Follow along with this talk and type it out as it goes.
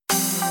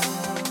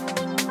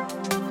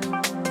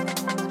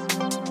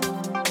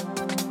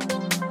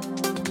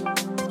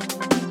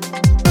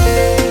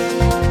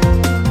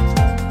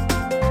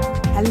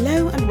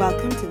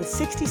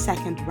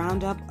60-second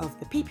roundup of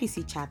the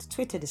PPC Chat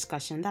Twitter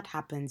discussion that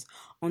happens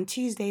on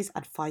Tuesdays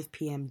at 5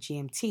 p.m.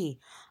 GMT.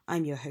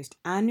 I'm your host,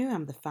 Anu.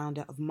 I'm the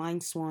founder of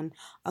MindSwan,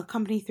 a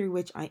company through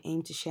which I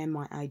aim to share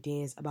my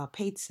ideas about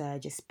paid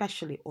search,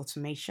 especially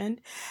automation,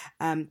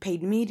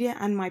 paid media,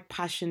 and my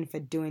passion for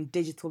doing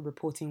digital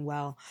reporting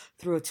well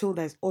through a tool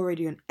that's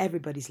already on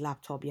everybody's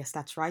laptop. Yes,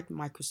 that's right,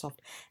 Microsoft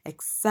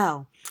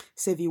Excel.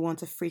 So if you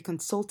want a free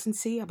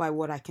consultancy about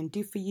what I can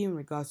do for you in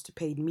regards to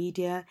paid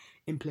media,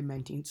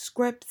 implementing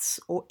scripts,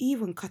 or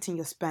even cutting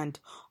your spend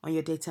on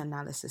your data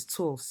analysis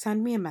tool,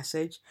 send me a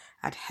message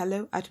at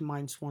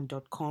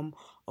hello@mindswan.com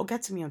or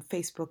get to me on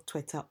Facebook,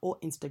 Twitter, or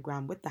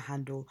Instagram with the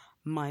handle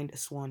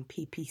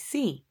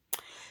MindSwanPPC.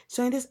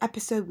 So in this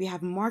episode, we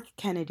have Mark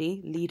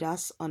Kennedy lead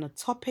us on a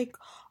topic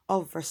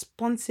of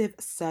responsive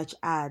search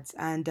ads.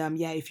 And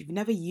if you've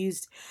never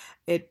used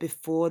it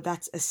before,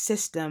 that's a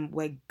system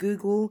where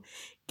Google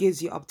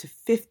gives you up to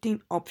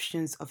 15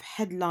 options of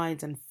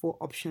headlines and 4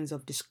 options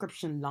of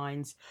description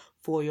lines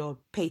for your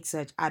paid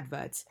search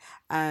adverts.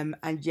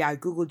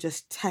 Google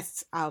just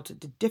tests out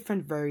the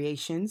different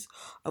variations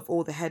of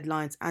all the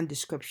headlines and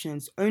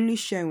descriptions, only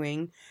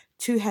showing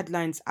 2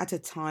 headlines at a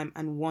time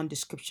and 1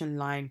 description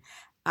line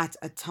at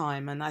a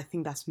time. And I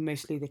think that's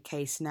mostly the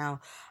case now.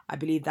 I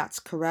believe that's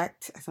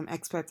correct. Some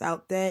experts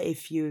out there,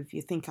 if you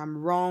think I'm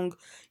wrong,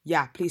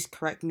 please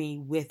correct me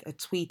with a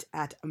tweet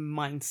at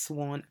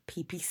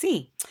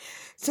MindSwanPPC.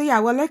 So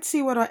let's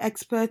see what our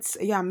experts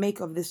make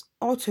of this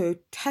auto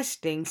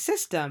testing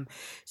system.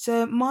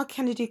 So Mark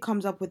Kennedy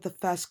comes up with the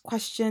first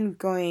question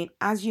going,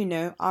 as you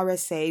know,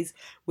 RSAs,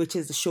 which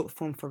is the short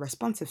form for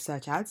responsive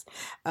search ads,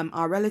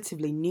 are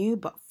relatively new,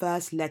 but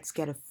first let's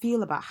get a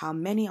feel about how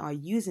many are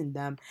using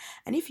them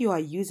and if you are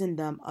using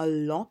them a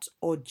lot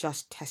or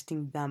just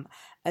testing them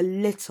a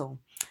little.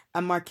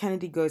 And Mark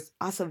Kennedy goes,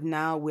 as of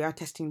now, we are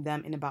testing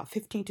them in about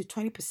 15 to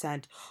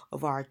 20%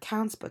 of our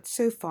accounts, but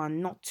so far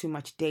not too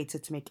much data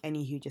to make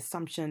any huge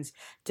assumptions,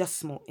 just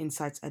small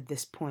insights at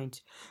this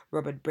point.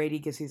 Robert Brady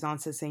gives his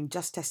answer saying,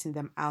 just testing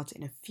them out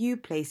in a few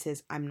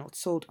places. I'm not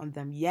sold on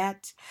them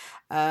yet.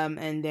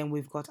 And then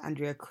we've got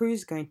Andrea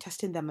Cruz going,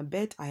 testing them a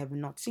bit. I have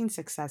not seen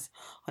success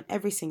on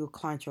every single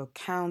client or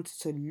account,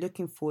 so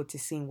looking forward to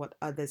seeing what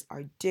others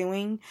are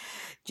doing.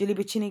 Julie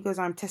Bicini goes,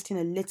 I'm testing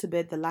a little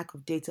bit. The lack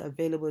of data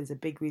available is a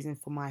big reason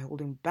for my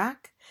holding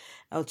back.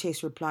 El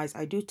Chase replies,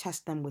 I do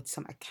test them with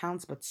some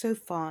accounts, but so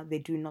far they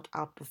do not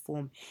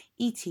outperform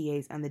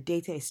ETAs and the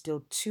data is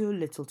still too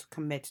little to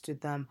commit to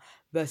them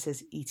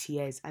versus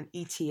ETAs. And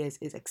ETAs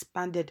is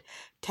expanded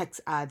text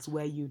ads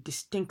where you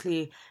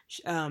distinctly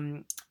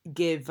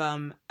give,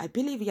 I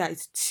believe,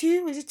 it's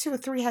 2 or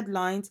 3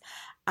 headlines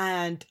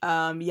and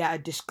a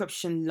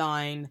description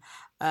line.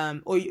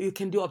 Or you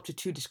can do up to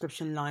 2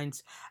 description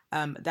lines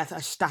that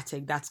are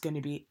static. That's going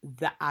to be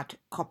the ad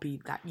copy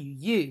that you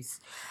use.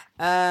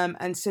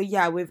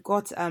 We've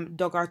got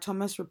Doug R.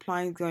 Thomas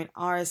replying, going,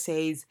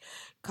 RSAs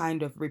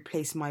kind of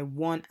replace my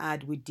one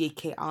ad with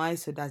DKI,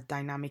 so that's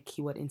dynamic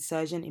keyword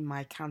insertion in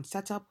my account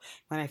setup.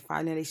 When I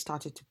finally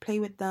started to play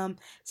with them,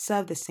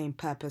 serve the same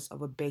purpose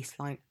of a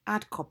baseline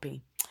ad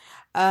copy.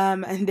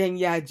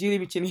 Julie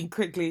Bicini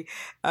quickly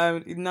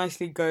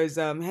nicely goes,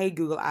 hey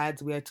Google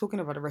Ads, we are talking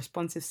about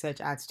responsive search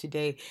ads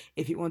today.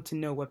 If you want to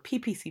know what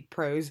PPC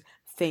pros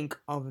think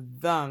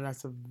of them.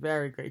 That's a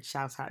very great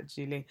shout out,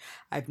 Julie.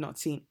 I've not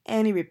seen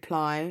any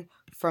reply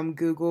from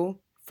Google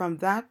from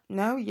that.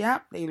 No,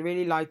 they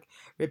really like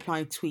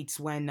replying tweets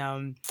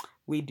when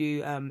we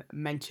do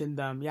mention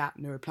them.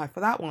 No reply for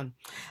that one.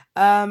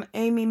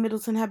 Amy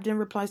Middleton Hebden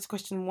replies to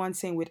question 1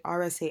 saying, with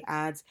RSA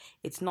ads,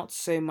 it's not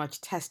so much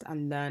test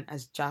and learn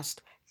as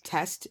just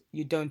test.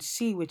 You don't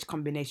see which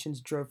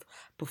combinations drove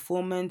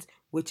performance,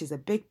 which is a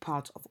big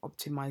part of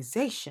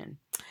optimization.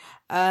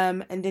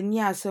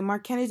 So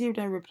Mark Kennedy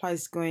then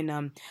replies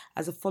going,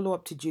 as a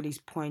follow-up to Julie's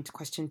point,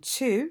 question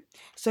 2.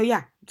 So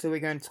we're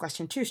going to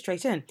question 2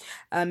 straight in.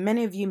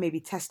 Many of you may be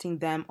testing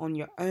them on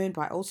your own,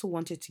 but I also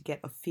wanted to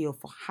get a feel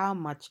for how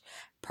much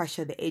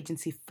pressure the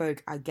agency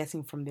folk are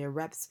getting from their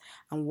reps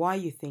and why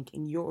you think,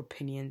 in your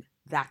opinion,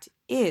 that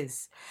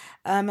is.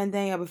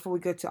 Before we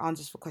go to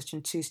answers for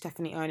question 2,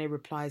 Stephanie Ernie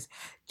replies,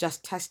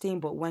 just testing,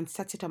 but when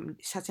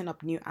setting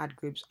up new ad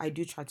groups, I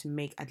do try to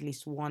make at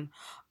least 1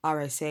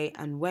 RSA,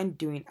 and when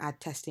doing ad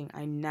testing,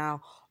 I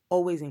now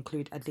always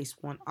include at least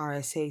 1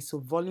 RSA, so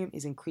volume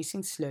is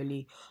increasing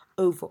slowly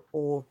over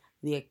all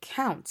the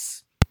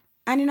accounts.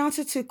 And in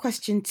answer to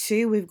question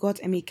 2, we've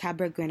got Amy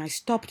Cabra going, I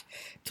stopped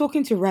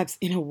talking to reps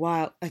a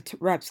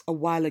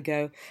while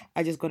ago.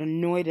 I just got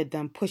annoyed at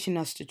them pushing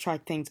us to try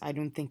things I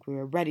don't think we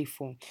were ready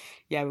for.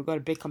 We've got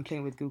a big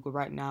complaint with Google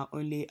right now,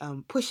 only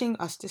pushing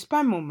us to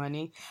spend more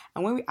money.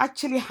 And when we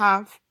actually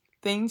have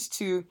things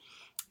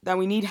that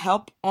we need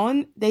help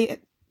on, they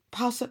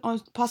pass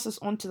us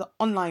on to the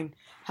online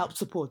help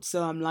support.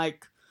 So I'm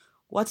like,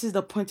 What is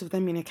the point of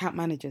them being account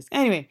managers?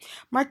 Anyway,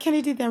 Mark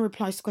Kennedy then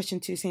replies to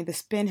question 2 saying the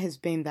spin has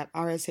been that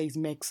RSA's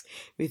mix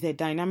with a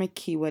dynamic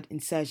keyword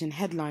insertion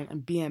headline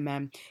and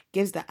BMM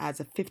gives the ads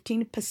a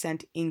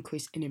 15%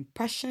 increase in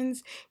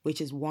impressions, which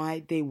is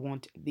why they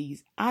want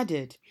these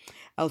added.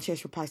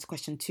 LTS replies to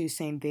question 2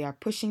 saying they are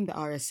pushing the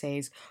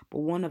RSAs,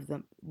 but one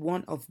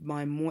of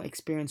my more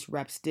experienced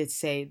reps did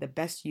say the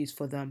best use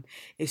for them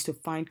is to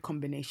find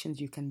combinations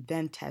you can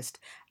then test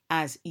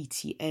as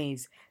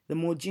ETAs. The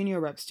more junior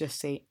reps just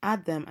say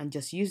add them and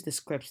just use the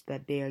scripts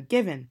that they are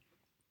given.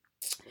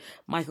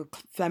 Michael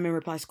Fleming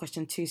replies to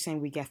question 2 saying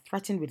we get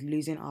threatened with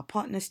losing our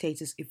partner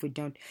status if we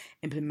don't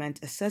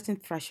implement a certain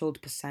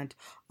threshold percent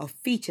of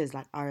features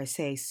like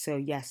RSA. So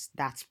yes,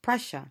 that's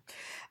pressure.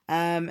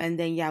 And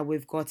then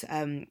we've got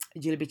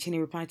Julie Bicini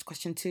replying to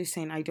question 2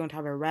 saying I don't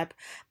have a rep,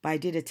 but I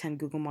did attend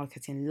Google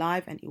Marketing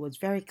Live and it was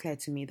very clear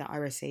to me that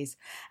RSAs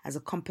as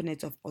a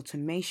component of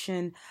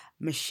automation,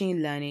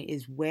 machine learning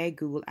is where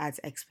Google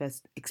Ads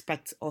experts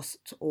expect us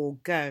to all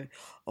go.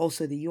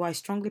 Also, the UI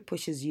strongly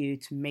pushes you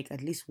to make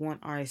at least one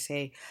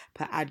RSA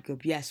per ad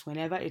group. Yes,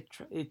 whenever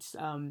it's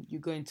you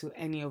go into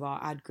any of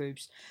our ad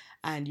groups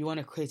and you want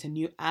to create a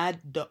new ad,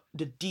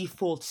 the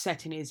default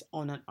setting is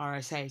on an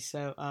RSA.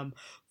 So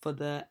for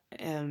the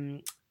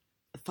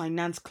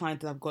finance client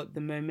that I've got at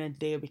the moment,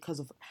 they, because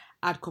of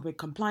ad copy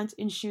compliance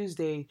issues,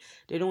 they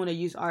don't want to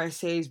use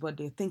RSAs, but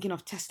they're thinking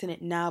of testing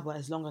it now. But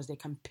as long as they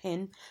can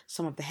pin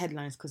some of the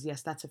headlines, because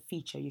yes, that's a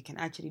feature, you can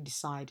actually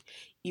decide,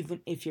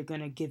 even if you're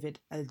going to give it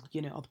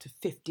up to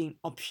 15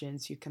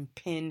 options, you can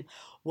pin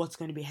what's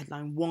going to be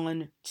headline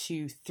 1,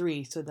 2,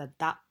 3, so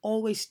that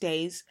always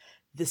stays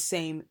the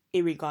same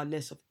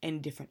irregardless of any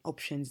different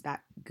options that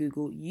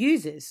Google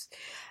uses.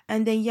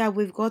 And then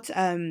we've got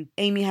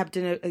Amy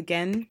Hebden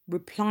again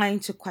replying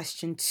to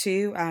question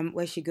 2,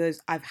 where she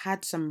goes, I've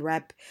had some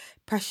rep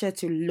pressure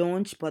to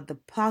launch, but the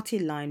party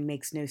line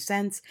makes no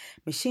sense.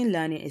 Machine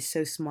learning is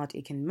so smart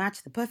it can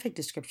match the perfect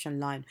description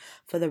line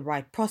for the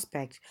right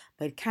prospect,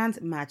 but it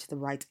can't match the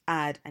right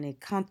ad, and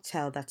it can't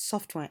tell that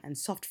software and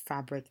soft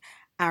fabric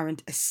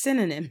aren't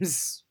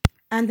synonyms.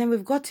 And then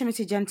we've got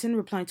Timothy Jensen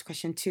replying to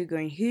question 2,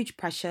 going, huge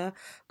pressure,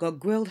 got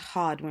grilled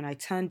hard when I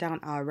turned down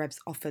our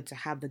reps' offer to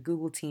have the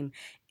Google team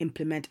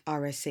implement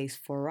RSAs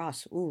for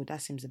us. Ooh,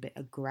 that seems a bit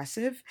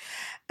aggressive.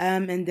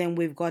 And then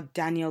we've got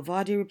Daniel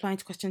Vardy replying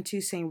to question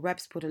 2, saying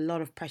reps put a lot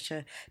of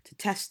pressure to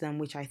test them,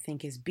 which I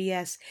think is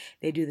BS.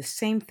 They do the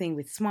same thing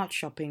with Smart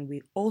Shopping.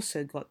 We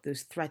also got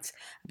those threats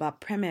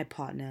about Premier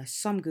Partner.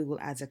 Some Google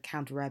Ads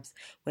account reps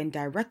went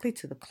directly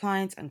to the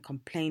clients and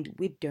complained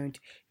we don't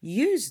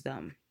use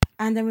them.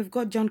 And then we've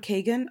got John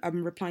Kagan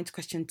replying to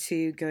question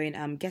 2,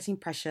 going, getting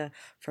pressure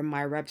from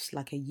my reps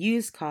like a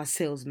used car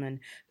salesman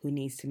who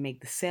needs to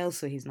make the sale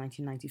so his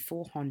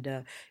 1994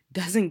 Honda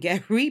doesn't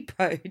get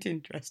repoed.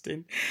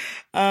 Interesting.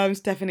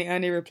 Stephanie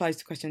Ernie replies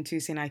to question 2,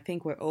 saying, I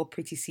think we're all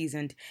pretty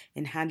seasoned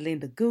in handling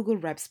the Google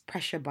reps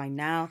pressure by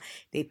now.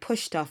 They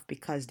push stuff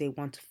because they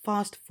want to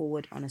fast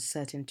forward on a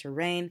certain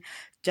terrain,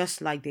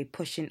 just like they're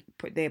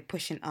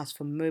pushing us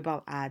for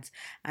mobile ads,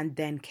 and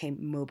then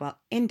came mobile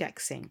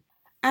indexing.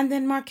 And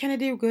then Mark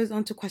Kennedy goes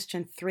on to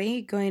question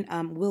 3, going,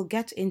 we'll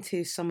get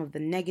into some of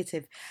the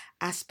negative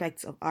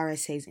aspects of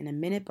RSAs in a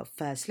minute, but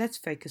first, let's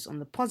focus on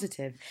the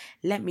positive.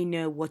 Let me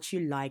know what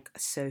you like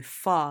so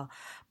far.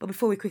 But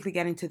before we quickly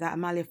get into that,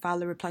 Amalia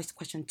Fowler replies to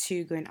question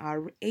 2, going,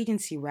 our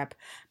agency rep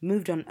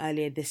moved on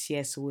earlier this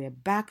year, so we're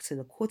back to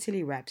the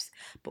quarterly reps,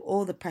 but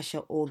all the pressure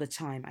all the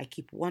time. I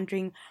keep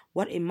wondering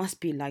what it must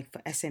be like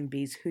for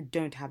SMBs who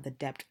don't have the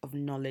depth of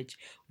knowledge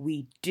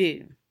we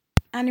do.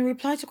 And in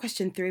reply to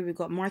question 3, we've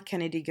got Mark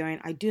Kennedy going,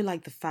 I do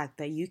like the fact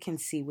that you can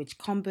see which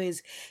combos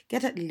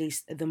get at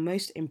least the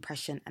most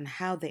impression and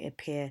how they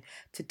appear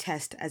to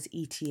test as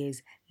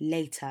ETAs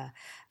later.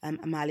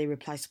 Amalia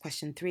replies to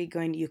question 3,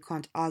 going, you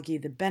can't argue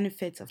the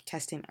benefits of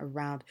testing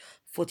around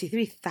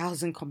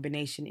 43,000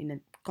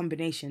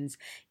 combinations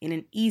in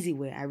an easy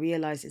way. I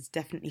realize it's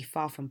definitely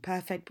far from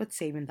perfect, but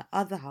saving the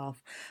other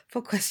half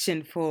for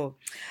question 4.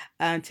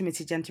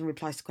 Timothy Jensen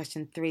replies to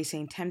question 3,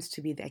 saying tends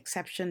to be the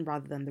exception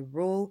rather than the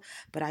rule,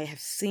 but I have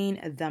seen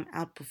them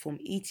outperform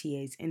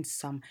ETAs in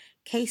some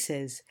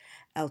cases.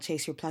 L.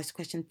 Chase replies to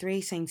question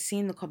 3, saying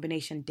seeing the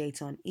combination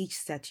data on each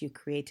set you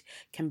create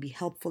can be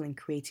helpful in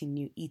creating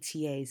new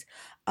ETAs.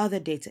 Other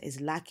data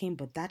is lacking,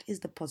 but that is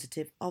the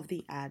positive of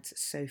the ads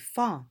so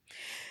far.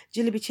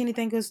 Julie Bicini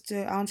then goes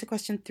to answer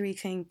question 3,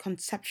 saying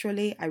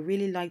conceptually, I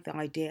really like the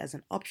idea as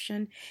an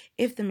option.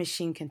 If the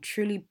machine can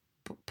truly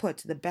put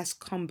the best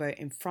combo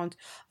in front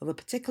of a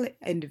particular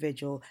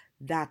individual,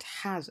 that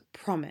has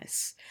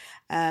promise.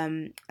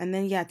 And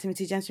then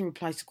Timothy Jensen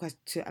replies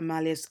to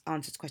Amalia's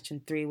answer to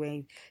question 3,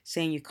 where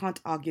saying you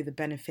can't argue the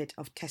benefit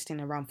of testing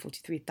around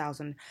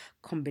 43,000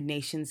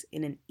 combinations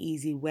in an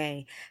easy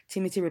way.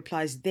 Timothy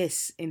replies,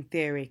 this, in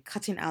theory,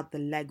 cutting out the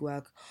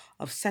legwork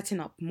of setting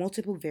up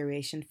multiple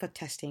variations for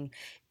testing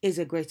is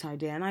a great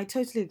idea, and I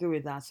totally agree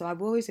with that. So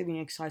I've always been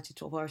excited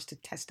for us to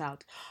test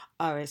out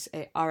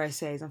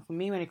RSAs, and for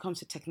me, when it comes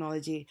to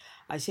technology,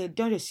 I say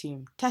don't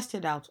assume, test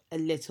it out a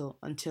little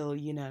until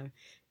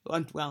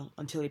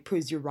until it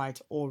proves you right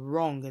or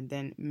wrong, and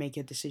then make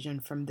a decision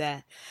from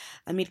there.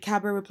 Amit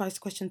Cabra replies to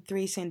question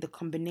 3, saying the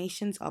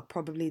combinations are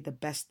probably the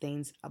best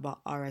things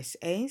about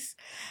RSAs.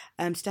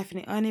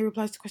 Stephanie Ernie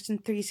replies to question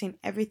 3, saying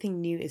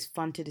everything new is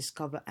fun to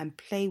discover and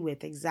play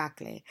with.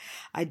 Exactly.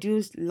 I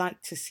do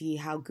like to see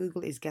how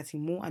Google is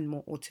getting more and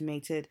more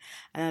automated,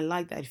 and I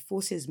like that it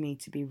forces me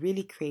to be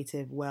really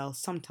creative, well,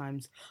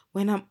 sometimes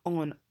when I'm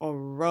on a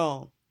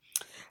roll.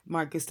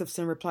 Mark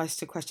Gustafson replies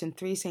to question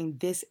 3, saying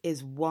this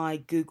is why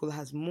Google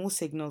has more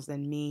signals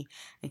than me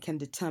and can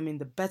determine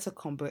the better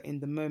combo in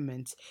the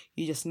moment.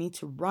 You just need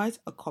to write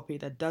a copy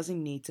that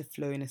doesn't need to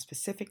flow in a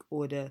specific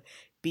order,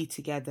 be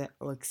together,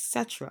 or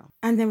etc.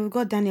 And then we've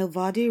got Daniel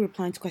Vardy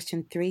replying to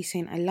question 3,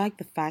 saying I like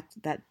the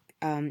fact that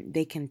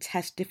they can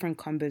test different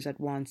combos at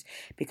once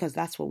because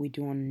that's what we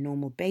do on a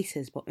normal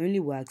basis, but only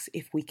works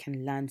if we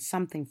can learn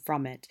something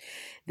from it.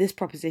 This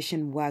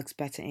proposition works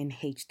better in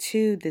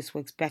H2, this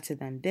works better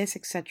than this,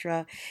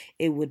 etc.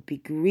 It would be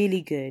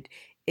really good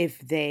if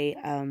they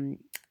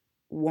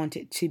want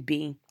it to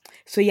be.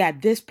 So yeah,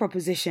 this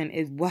proposition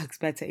works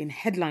better in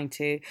headline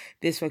 2,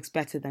 this works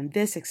better than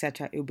this,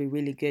 etc. It would be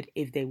really good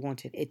if they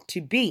wanted it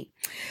to be.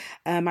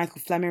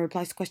 Michael Fleming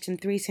replies to question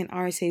 3, saying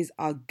RSAs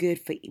are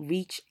good for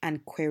reach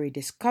and query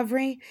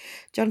discovery.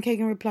 John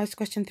Kagan replies to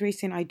question 3,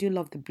 saying I do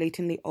love the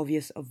blatantly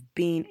obvious of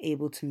being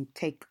able to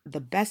take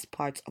the best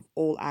parts of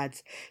all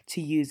ads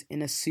to use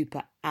in a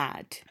super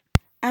ad.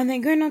 And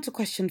then going on to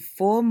question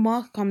 4,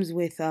 Mark comes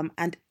with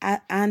and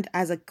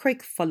as a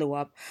quick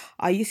follow-up,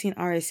 are you seeing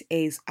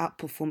RSAs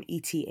outperform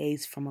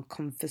ETAs from a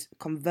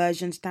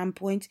conversion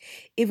standpoint,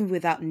 even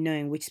without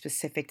knowing which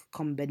specific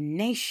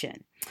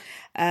combination?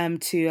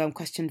 To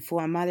question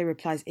 4, Amali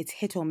replies, it's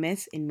hit or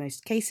miss in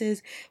most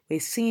cases.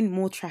 We've seen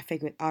more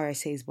traffic with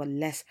RSAs but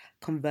less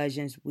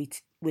conversions with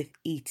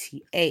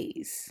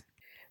ETAs.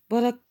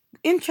 But an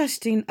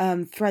interesting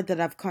thread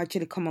that I've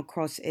actually come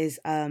across is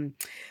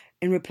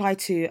in reply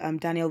to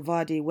Daniel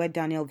Vardy, where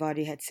Daniel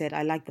Vardy had said,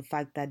 I like the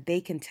fact that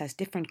they can test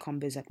different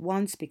combos at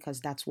once because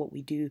that's what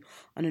we do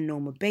on a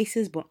normal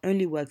basis, but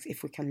only works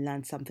if we can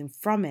learn something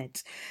from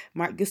it.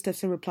 Mark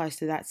Gustafson replies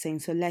to that saying,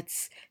 so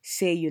let's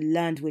say you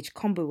learned which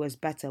combo was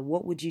better.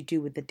 What would you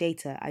do with the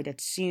data? I'd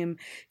assume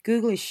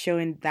Google is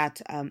showing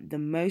that the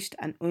most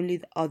and only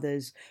the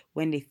others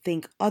when they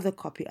think other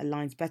copy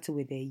aligns better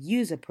with their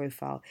user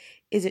profile.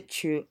 Is it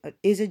true?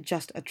 Is it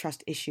just a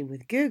trust issue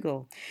with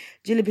Google?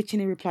 Julie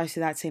Bichini replies to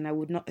that saying, I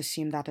would not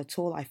assume that at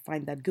all. I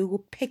find that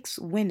Google picks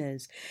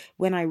winners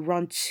when I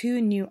run 2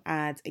 new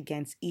ads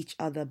against each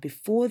other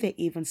before they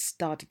even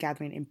start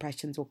gathering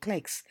impressions or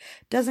clicks.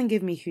 Doesn't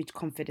give me huge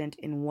confidence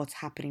in what's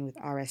happening with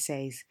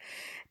RSAs.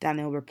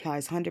 Daniel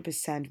replies,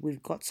 100%.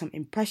 We've got some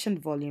impression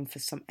volume for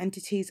some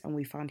entities and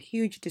we found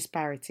huge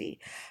disparity.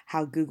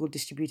 How Google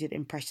distributed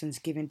impressions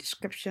given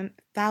description,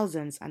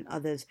 thousands, and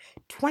others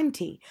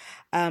 20.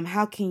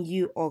 How can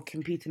you or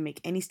computer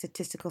make any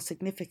statistical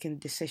significant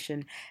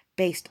decision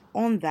based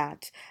on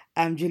that?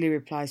 Julie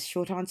replies,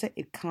 short answer,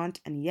 it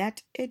can't, and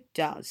yet it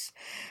does.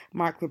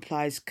 Mark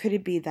replies, could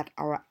it be that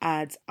our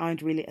ads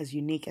aren't really as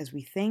unique as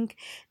we think?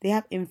 They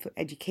have info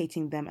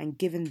educating them and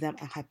giving them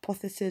a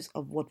hypothesis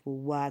of what will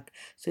work,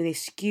 so they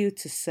skew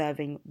to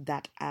serving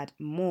that ad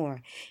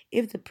more.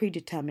 If the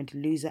predetermined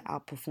loser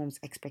outperforms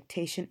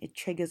expectation, it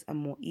triggers a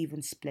more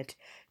even split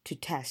to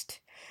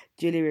test.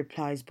 Julie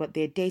replies, but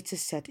their data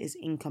set is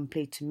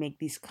incomplete to make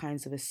these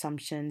kinds of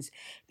assumptions.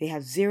 They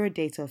have zero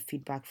data of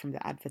feedback from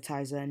the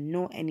advertiser,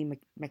 nor any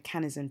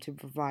mechanism to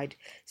provide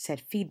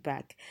said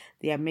feedback.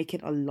 They are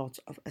making a lot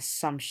of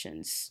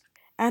assumptions.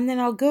 And then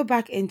I'll go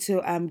back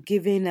into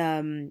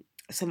giving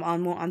some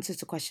more answers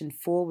to question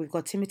 4. We've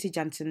got Timothy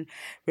Johnson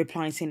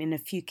replying saying, in a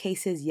few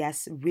cases,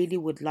 yes, really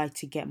would like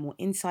to get more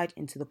insight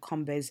into the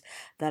combos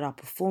that are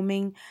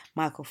performing.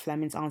 Michael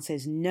Fleming's answer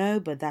is no,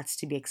 but that's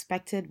to be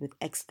expected with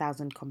X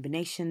thousand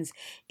combinations.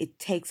 It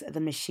takes the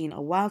machine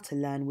a while to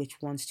learn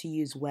which ones to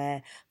use,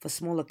 where for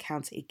small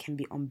accounts it can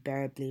be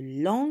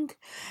unbearably long.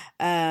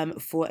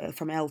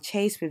 From L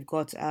Chase, we've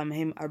got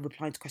him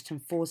replying to question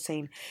 4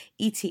 saying,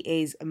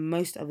 ETAs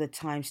most of the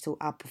time still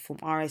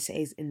outperform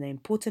RSAs in the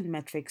important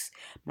metrics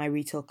my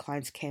retail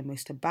clients care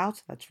most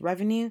about, that's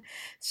revenue.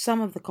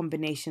 Some of the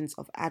combinations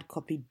of ad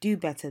copy do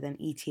better than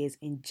ETAs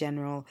in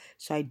general,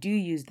 so I do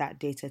use that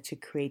data to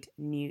create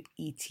new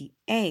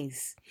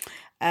ETAs.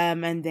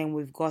 And then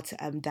we've got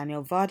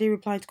Daniel Vardy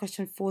replying to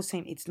question 4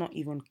 saying it's not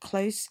even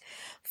close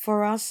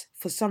for us.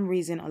 For some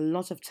reason, a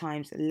lot of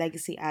times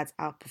legacy ads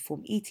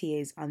outperform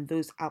ETAs and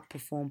those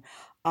outperform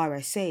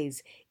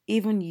RSAs.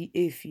 Even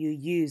if you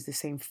use the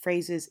same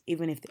phrases,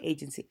 even if the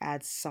agency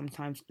ads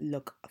sometimes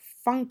look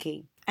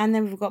funky. And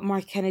then we've got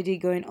Mark Kennedy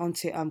going on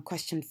to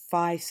question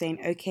 5 saying,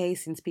 okay,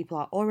 since people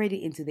are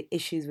already into the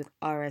issues with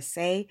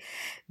RSA,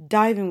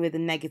 diving with the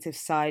negative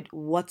side,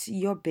 what's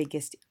your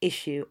biggest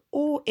issue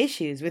or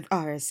issues with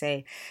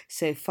RSA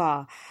so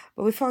far?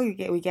 But before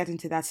we get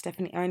into that,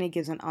 Stephanie Ernie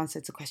gives an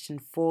answer to question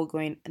 4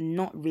 going,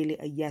 not really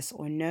a yes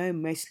or no.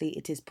 Mostly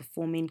it is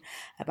performing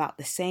about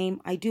the same.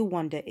 I do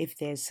wonder if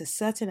there's a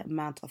certain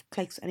amount of of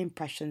clicks and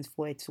impressions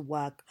for it to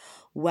work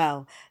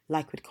well.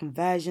 Like with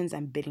conversions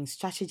and bidding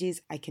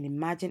strategies, I can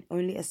imagine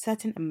only a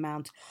certain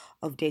amount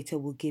of data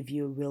will give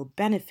you real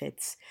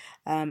benefits.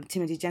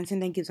 Timothy Jensen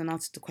then gives an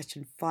answer to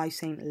question 5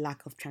 saying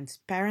lack of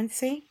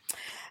transparency.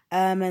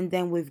 And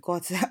then we've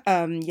got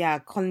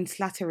Colin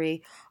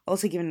Slattery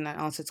also giving an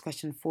answer to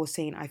question 4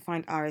 saying I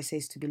find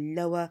RSAs to be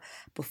lower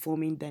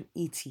performing than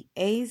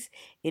ETAs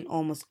in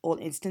almost all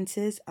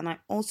instances, and I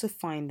also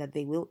find that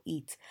they will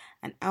eat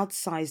an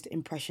outsized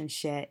impression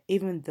share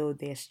even though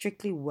they are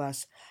strictly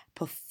worse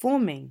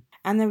performing.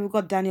 And then we've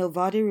got Daniel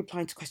Vardy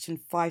replying to question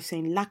 5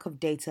 saying lack of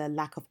data,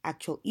 lack of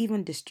actual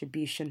even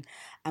distribution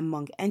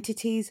among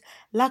entities,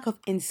 lack of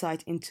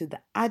insight into the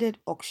added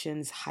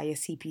auctions, higher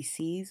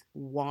CPCs.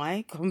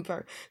 Why?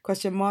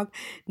 Question mark.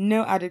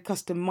 No added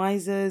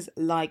customizers.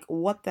 Like,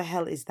 what the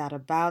hell is that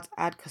about?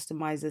 Add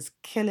customizers,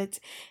 kill it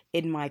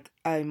in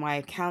my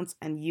accounts,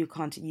 and you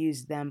can't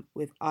use them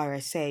with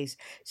RSAs.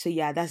 So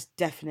yeah, that's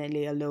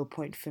definitely a low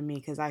point for me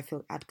because I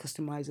feel ad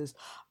customizers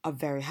are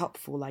very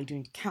helpful, like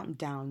doing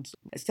countdowns.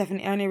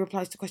 Stephanie Ernie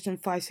replies to question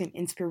 5 saying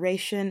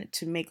inspiration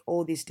to make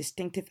all these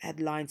distinctive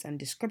headlines and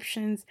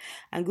descriptions,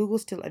 and Google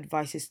still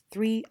advises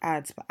 3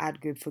 ads per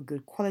ad group for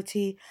good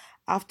quality.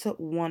 After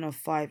 1 of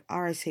 5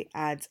 RSA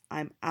ads,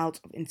 I'm out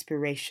of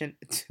inspiration,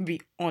 to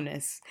be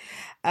honest.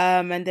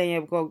 And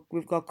then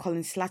we've got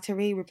Colin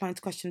Slattery replying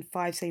to question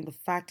 5 saying the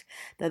fact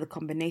that the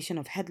combination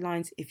of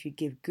headlines, if you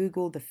give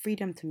Google the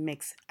freedom to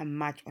mix and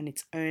match on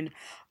its own,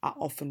 are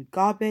often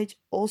garbage.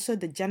 Also,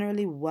 the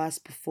generally worse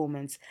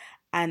performance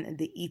and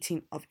the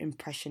eating of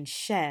impression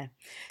share.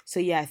 So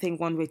yeah, I think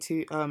one way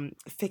to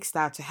fix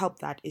that, to help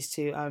that, is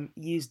to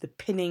use the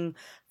pinning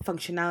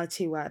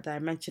functionality that I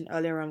mentioned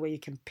earlier on, where you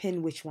can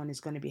pin which one is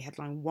going to be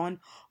headline 1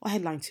 or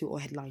headline 2 or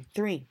headline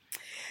 3.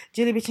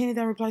 Julie Bicini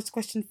then replies to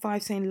question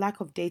 5 saying lack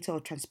of data or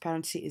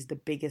transparency is the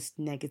biggest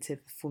negative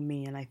for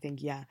me, and I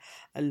think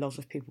a lot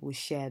of people will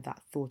share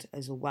that thought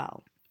as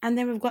well. And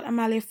then we've got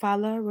Amalia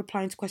Fowler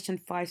replying to question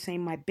 5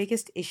 saying, my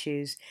biggest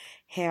issues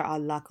here are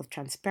lack of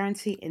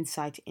transparency,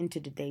 insight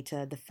into the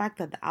data, the fact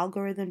that the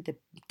algorithm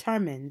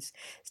determines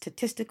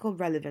statistical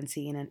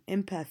relevancy in an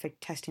imperfect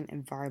testing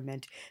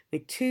environment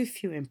with too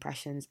few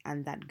impressions,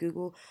 and that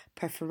Google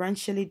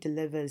preferentially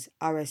delivers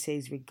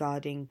RSAs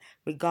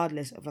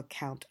regardless of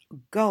account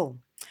goal.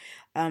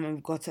 And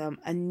we've got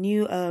a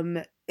new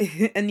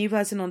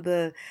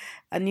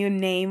a new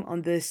name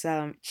on this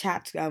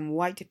chat,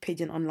 White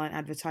Pigeon Online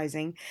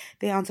Advertising.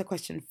 They answer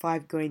question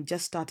 5 going,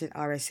 just started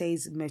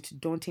RSA's most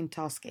daunting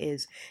task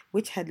is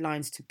which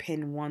headlines to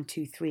pin 1,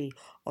 2, 3,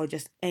 or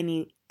just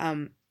any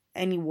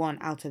one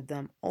out of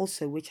them.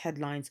 Also, which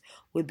headlines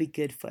would be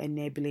good for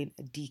enabling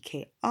a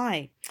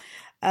DKI.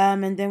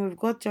 And then we've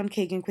got John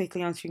Kagan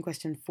quickly answering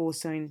question 4,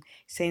 saying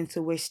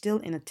so we're still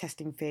in a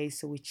testing phase,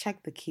 so we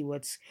check the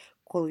keywords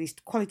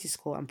quality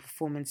score and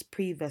performance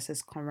pre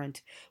versus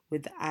current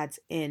with the ads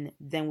in.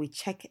 Then we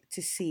check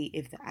to see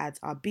if the ads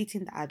are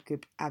beating the ad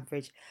group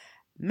average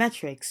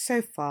metrics.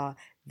 So far,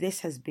 this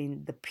has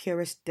been the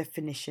purest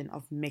definition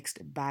of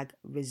mixed bag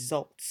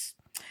results.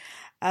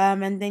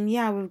 And then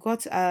we've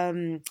got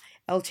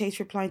L Chase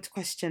replying to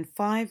question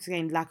 5,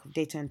 saying lack of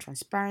data and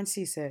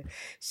transparency. So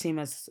same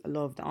as a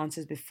lot of the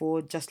answers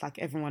before, just like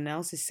everyone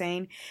else is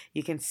saying,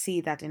 you can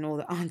see that in all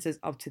the answers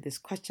up to this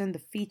question. The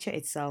feature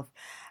itself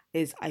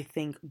is, I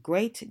think,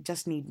 great.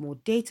 Just need more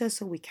data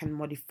so we can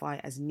modify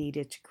as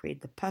needed to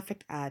create the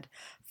perfect ad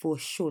for a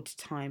short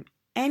time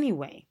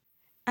anyway.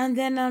 And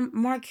then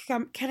Mark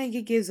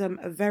Kennedy gives a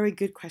very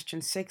good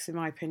question 6, in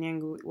my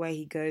opinion, where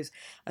he goes,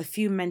 a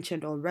few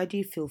mentioned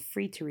already, feel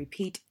free to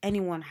repeat.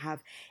 Anyone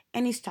have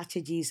any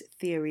strategies,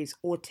 theories,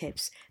 or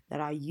tips that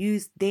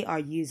they are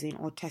using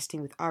or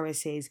testing with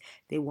RSAs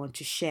they want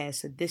to share?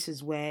 So this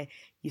is where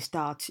you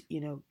start,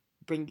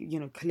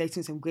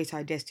 collating some great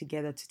ideas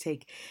together to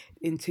take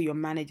into your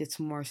manager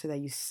tomorrow so that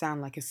you sound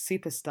like a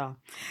superstar.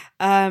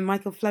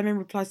 Michael Fleming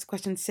replies to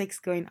question 6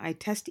 going, I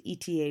test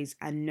ETAs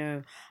and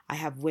know I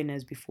have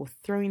winners before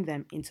throwing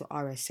them into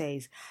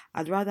RSAs.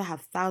 I'd rather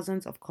have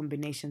thousands of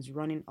combinations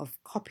running of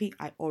copy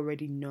I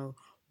already know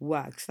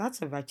works.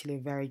 That's actually a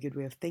very good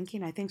way of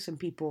thinking. I think some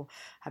people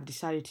have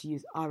decided to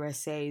use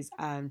RSAs,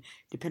 and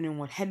depending on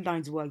what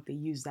headlines work, they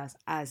use that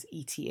as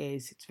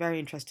ETAs. It's very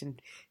interesting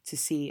to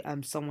see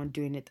someone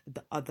doing it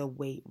the other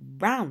way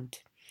round.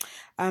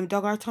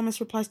 Doug R.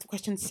 Thomas replies to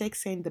question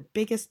 6 saying the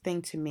biggest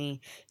thing to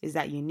me is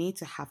that you need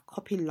to have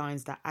copy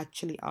lines that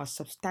actually are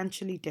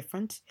substantially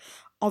different.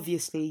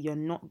 Obviously, you're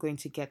not going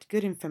to get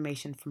good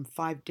information from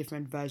 5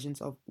 different versions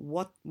of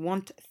what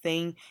want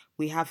thing,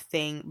 we have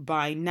thing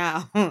by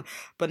now.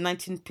 But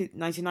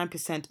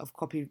 99% of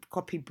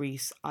copy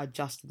briefs are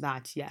just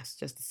that. Yes,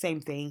 just the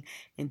same thing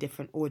in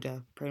different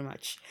order, pretty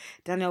much.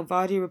 Daniel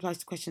Vardy replies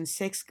to question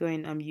 6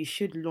 going, you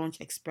should launch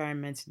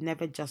experiments,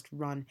 never just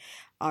run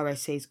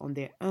RSAs on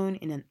their own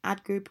in an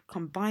ad group,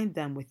 combine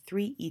them with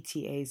 3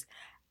 ETAs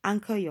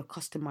Anchor your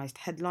customized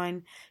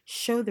headline,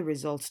 show the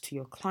results to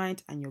your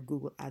client and your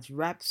Google Ads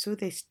rep so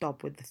they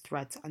stop with the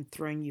threats and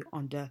throwing you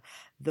under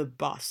the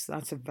bus.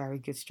 That's a very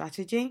good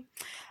strategy.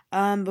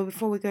 But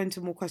before we go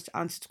into more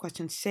answers to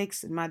question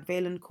 6, Matt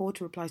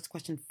Valencourt replies to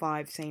question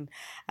 5, saying,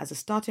 as a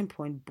starting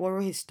point,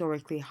 borrow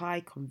historically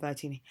high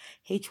converting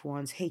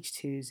H1s,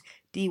 H2s,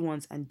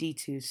 D1s, and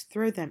D2s,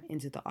 throw them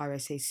into the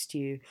RSA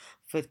stew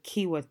for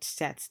keyword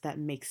sets that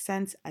make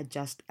sense,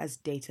 adjust as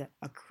data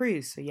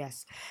accrues. So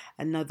yes,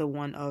 another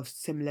one of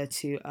similar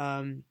to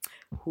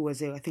who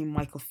was it? I think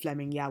Michael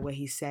Fleming, where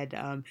he said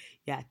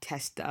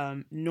test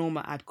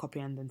normal ad copy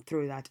and then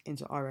throw that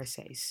into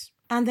RSAs.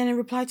 And then in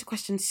reply to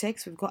question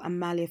 6, we've got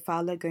Amalia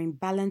Fowler going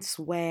balance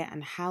where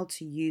and how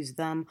to use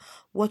them,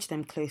 watch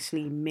them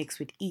closely, mix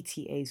with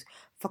ETAs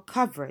for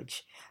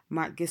coverage.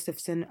 Mark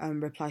Gustafson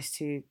replies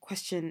to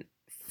question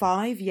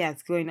 5,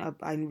 it's going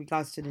up in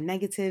regards to the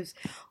negatives.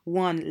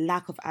 1,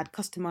 lack of ad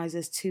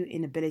customizers. 2,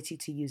 inability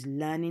to use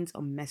learnings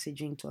or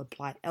messaging to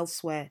apply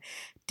elsewhere.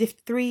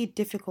 3,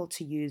 difficult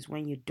to use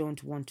when you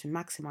don't want to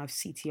maximize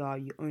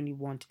CTR, you only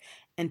want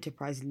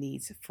enterprise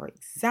leads, for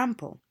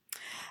example.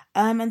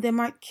 And then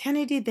Mark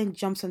Kennedy then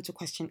jumps onto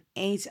question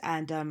 8,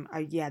 and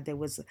there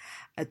was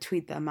a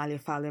tweet that Amalia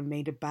Fowler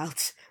made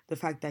about the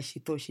fact that she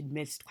thought she'd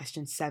missed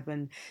question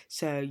 7.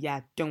 So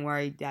don't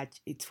worry that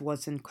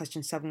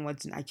question 7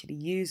 wasn't actually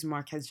used.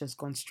 Mark has just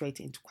gone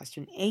straight into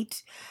question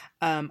 8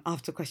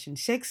 after question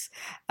 6.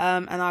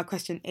 And our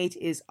question 8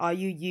 is, are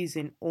you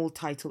using all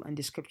title and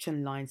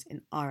description lines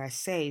in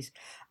RSAs?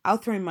 I'll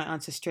throw in my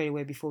answer straight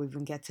away before we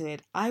even get to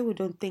it. I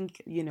don't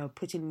think,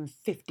 putting in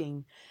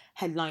 15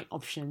 headline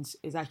options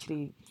is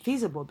actually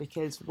feasible,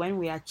 because when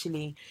we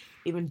actually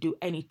even do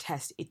any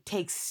test, it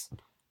takes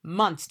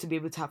months to be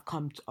able to have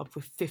come up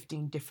with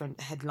 15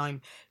 different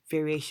headline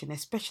variation,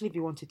 especially if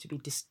you want it to be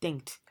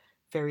distinct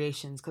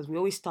variations, because we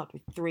always start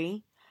with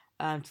 3.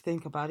 To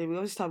think about it, we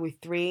always start with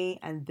 3,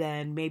 and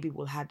then maybe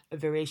we'll have a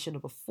variation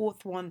of a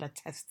 4th one that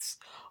tests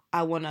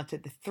one out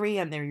of the 3,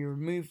 and then you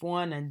remove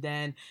one, and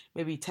then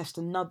maybe test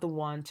another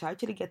one to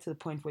actually get to the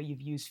point where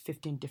you've used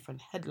 15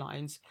 different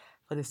headlines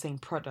for the same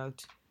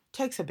product.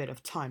 Takes a bit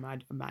of time,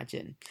 I'd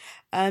imagine.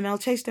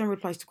 Chase then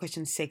replies to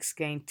question 6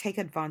 again. Take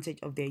advantage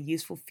of their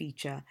useful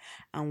feature,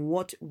 and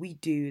what we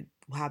do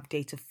have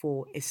data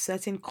for is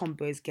certain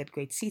combos get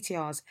great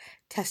CTRs,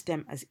 test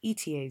them as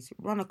ETAs,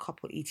 run a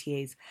couple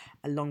ETAs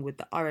along with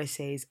the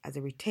RSAs. As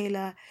a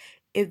retailer,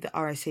 if the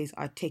RSAs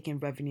are taking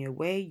revenue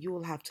away, you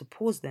will have to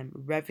pause them.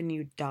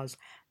 Revenue does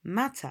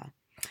matter.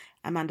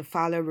 Amanda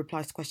Fowler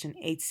replies to question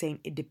 8 saying,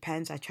 it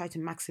depends. I try to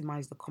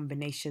maximize the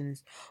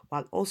combinations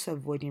while also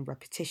avoiding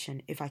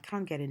repetition. If I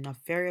can't get enough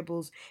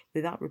variables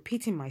without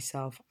repeating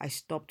myself, I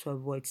stop to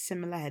avoid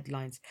similar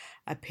headlines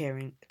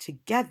appearing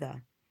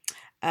together.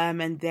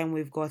 And then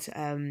we've got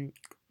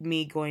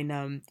me going,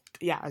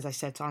 as I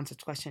said, to answer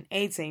to question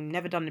 8, saying,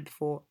 never done it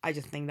before. I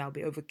just think that would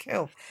be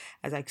overkill,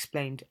 as I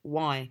explained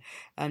why.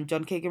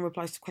 John Kagan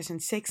replies to question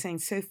 6, saying,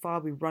 so far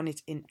we run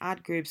it in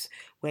ad groups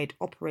where it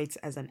operates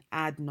as an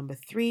ad number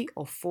 3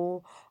 or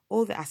 4.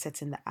 All the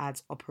assets in the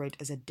ads operate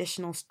as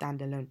additional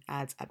standalone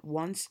ads at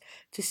once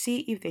to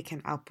see if they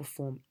can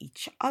outperform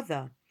each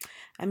other.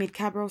 Amit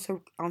Cabra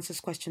also answers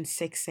question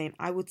 6, saying,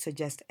 I would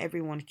suggest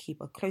everyone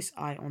keep a close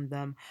eye on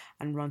them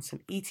and run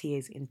some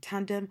ETAs in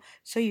tandem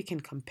so you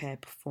can compare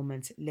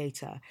performance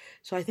later.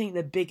 So I think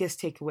the biggest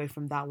takeaway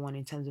from that one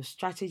in terms of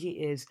strategy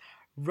is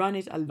run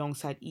it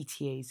alongside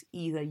ETAs.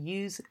 Either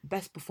use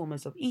best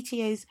performance of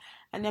ETAs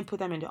and then put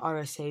them into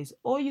RSAs,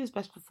 or use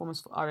best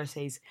performance for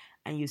RSAs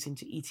and use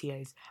into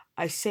ETAs.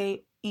 I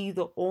say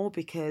either or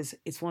because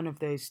it's one of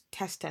those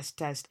test,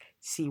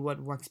 see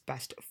what works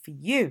best for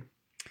you.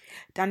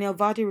 Daniel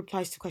Vardy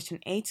replies to question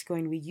 8,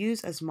 going, we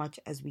use as much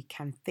as we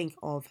can think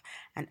of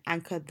and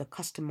anchor the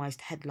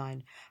customized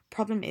headline.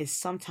 Problem is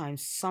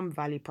sometimes some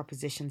value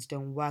propositions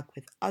don't work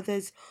with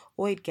others,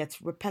 or it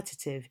gets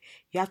repetitive.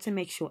 You have to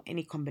make sure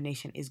any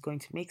combination is going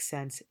to make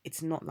sense.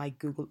 It's not like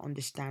Google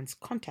understands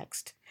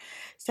context.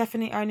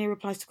 Stephanie Ernie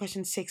replies to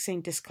question 6,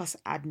 saying, discuss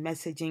ad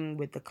messaging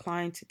with the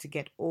client to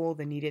get all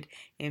the needed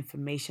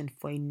information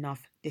for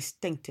enough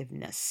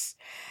distinctiveness.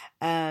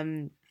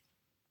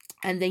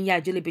 And then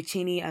Julie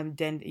Bicini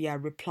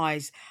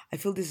replies, I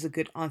feel this is a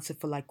good answer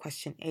for like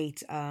question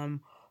 8.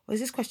 Or is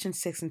this question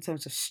 6 in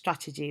terms of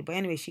strategy? But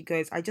anyway, she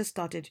goes, I just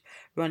started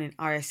running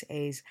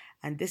RSAs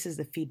and this is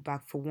the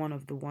feedback for one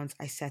of the ones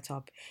I set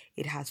up.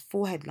 It has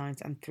 4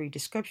 headlines and 3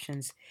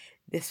 descriptions.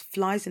 This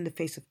flies in the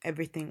face of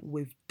everything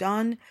we've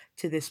done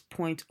to this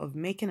point of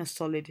making a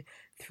solid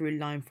through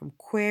line from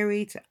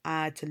query to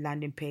ad to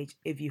landing page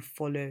if you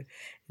follow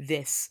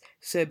this.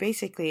 So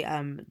basically,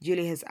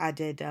 Julie has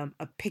added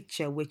a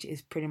picture which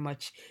is pretty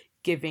much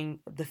giving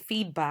the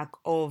feedback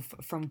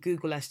from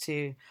Google as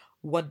to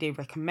what they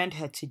recommend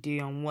her to do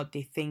and what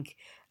they think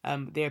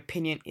their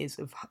opinion is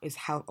of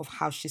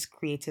how she's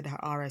created her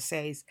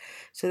RSAs.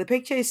 So the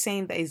picture is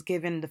saying that is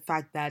given the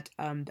fact that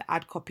the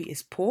ad copy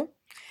is poor.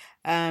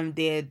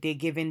 They're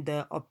giving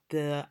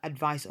the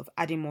advice of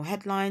adding more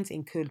headlines,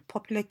 include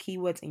popular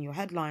keywords in your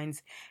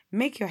headlines,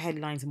 make your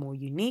headlines more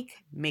unique,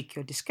 make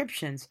your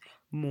descriptions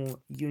more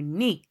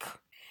unique.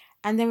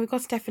 And then we've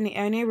got Stephanie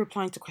One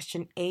replying to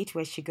question 8,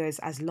 where she goes,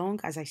 as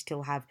long as I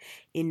still have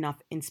enough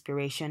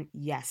inspiration,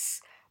 yes.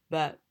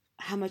 But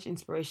how much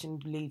inspiration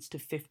leads to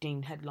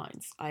 15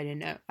 headlines? I don't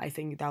know. I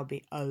think that would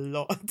be a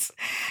lot.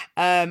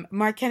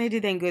 Mark Kennedy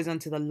then goes on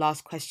to the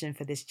last question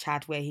for this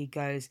chat, where he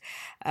goes,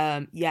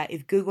 yeah,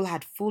 if Google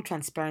had full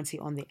transparency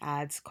on the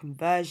ads,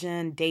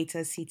 conversion, data,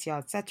 CTR,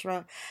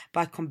 etc.,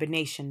 by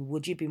combination,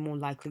 would you be more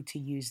likely to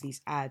use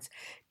these ads?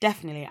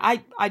 Definitely.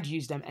 I'd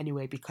use them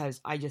anyway, because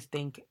I just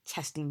think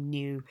testing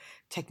new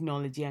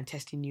technology and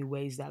testing new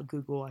ways that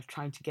Google are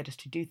trying to get us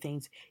to do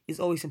things is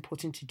always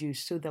important to do,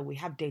 so that we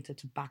have data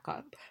to back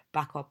up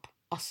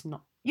us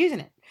not using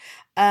it.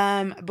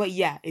 But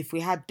yeah, if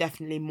we had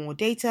definitely more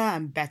data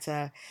and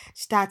better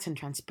stats and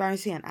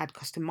transparency and ad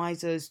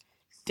customizers,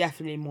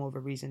 definitely more of a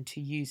reason to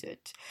use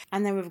it.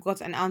 And then we've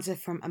got an answer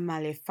from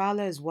Amalia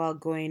Fowler as well,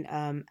 going,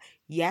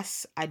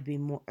 yes, I'd be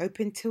more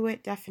open to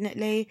it,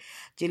 definitely.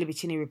 Julie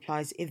Bichini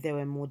replies, if there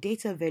were more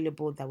data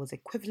available that was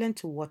equivalent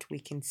to what we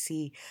can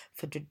see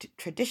for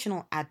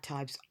traditional ad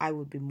types, I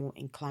would be more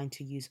inclined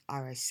to use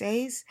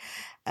RSAs.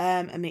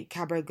 Amit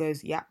Cabra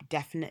goes, yeah,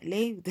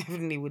 definitely,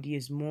 definitely would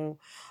use more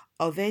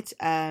of it.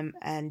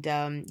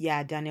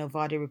 Yeah, Daniel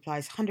Vardy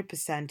replies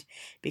 100%,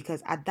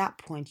 because at that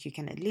point you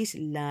can at least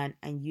learn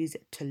and use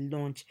it to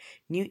launch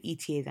new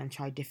ETAs and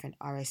try different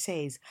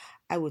RSAs.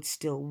 I would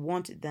still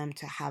want them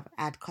to have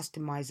ad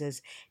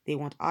customizers. They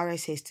want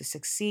RSAs to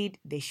succeed.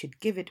 They should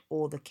give it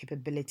all the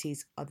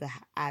capabilities other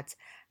ads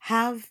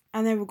have.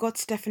 And then we've got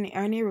Stephanie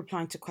Ernie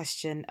replying to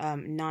question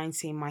 9,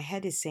 saying, my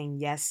head is saying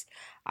yes,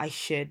 I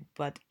should,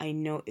 but I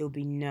know it'll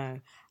be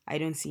no. I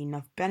don't see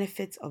enough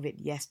benefits of it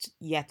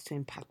yet to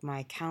impact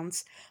my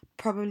accounts.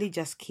 Probably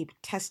just keep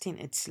testing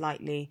it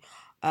slightly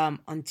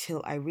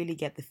until I really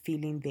get the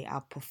feeling they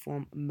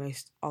outperform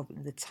most of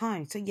the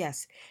time. So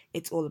yes,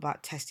 it's all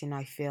about testing,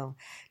 I feel.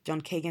 John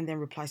Kagan then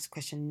replies to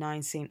question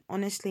 9, saying,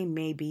 honestly,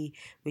 maybe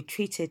we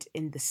treat it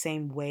in the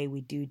same way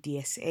we do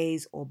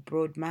DSAs or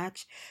broad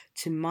match,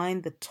 to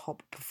mine the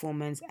top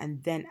performance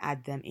and then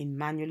add them in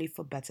manually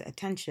for better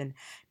attention.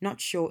 Not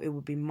sure it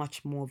would be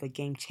much more of a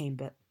game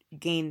changer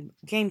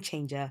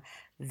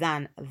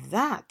than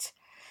that.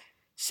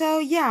 So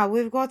yeah,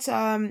 we've got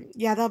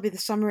that'll be the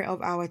summary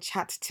of our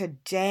chat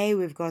today.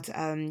 We've got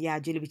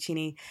Julie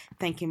Bicini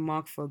thanking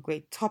Mark for a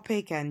great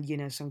topic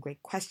and some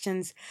great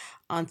questions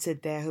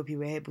answered there. Hope you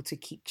were able to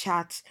keep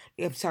track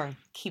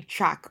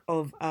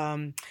of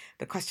the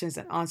questions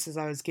and answers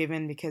I was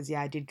given, because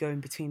I did go in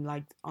between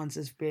like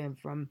answers being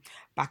from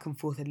back and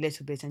forth a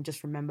little bit, and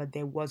just remember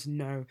there was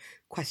no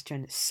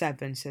question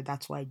 7, so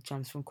that's why it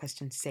jumps from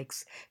question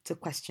 6 to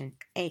question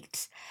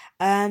 8.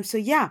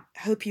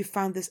 Hope you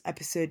found this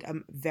episode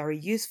very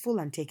useful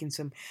and taken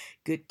some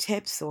good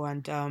tips,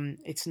 and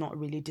it's not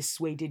really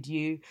dissuaded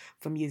you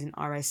from using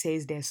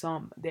RSAs. There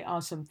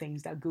are some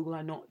things that Google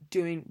are not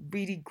doing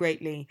really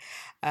greatly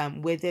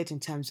with it, in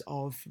terms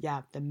of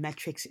the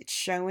metrics it's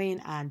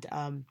showing, and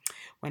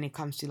when it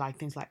comes to like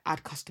things like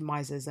ad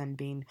customizers and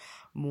being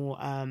more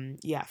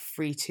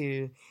free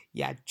to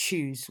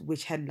choose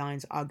which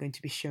headlines are going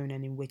to be shown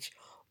and in which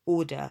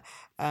order.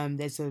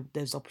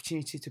 There's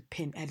opportunity to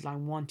pin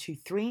headline 1, 2,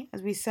 3,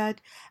 as we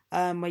said.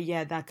 But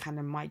that kind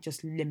of might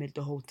just limit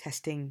the whole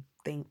testing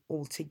thing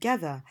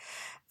altogether.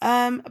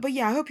 But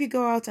I hope you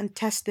go out and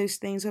test those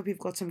things. Hope you've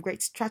got some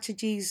great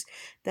strategies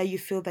that you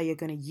feel that you're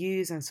going to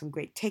use, and some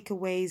great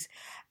takeaways.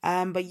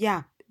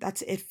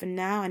 That's it for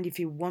now. And if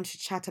you want to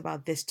chat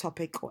about this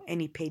topic or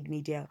any paid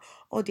media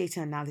or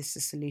data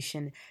analysis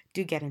solution,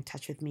 do get in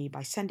touch with me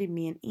by sending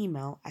me an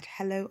email at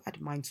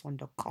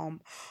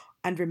hello@mindswan.com.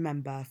 And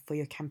remember, for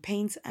your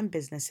campaigns and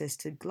businesses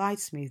to glide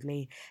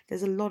smoothly,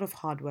 there's a lot of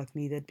hard work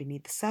needed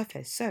beneath the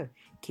surface. So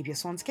keep your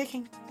swans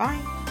kicking.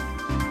 Bye.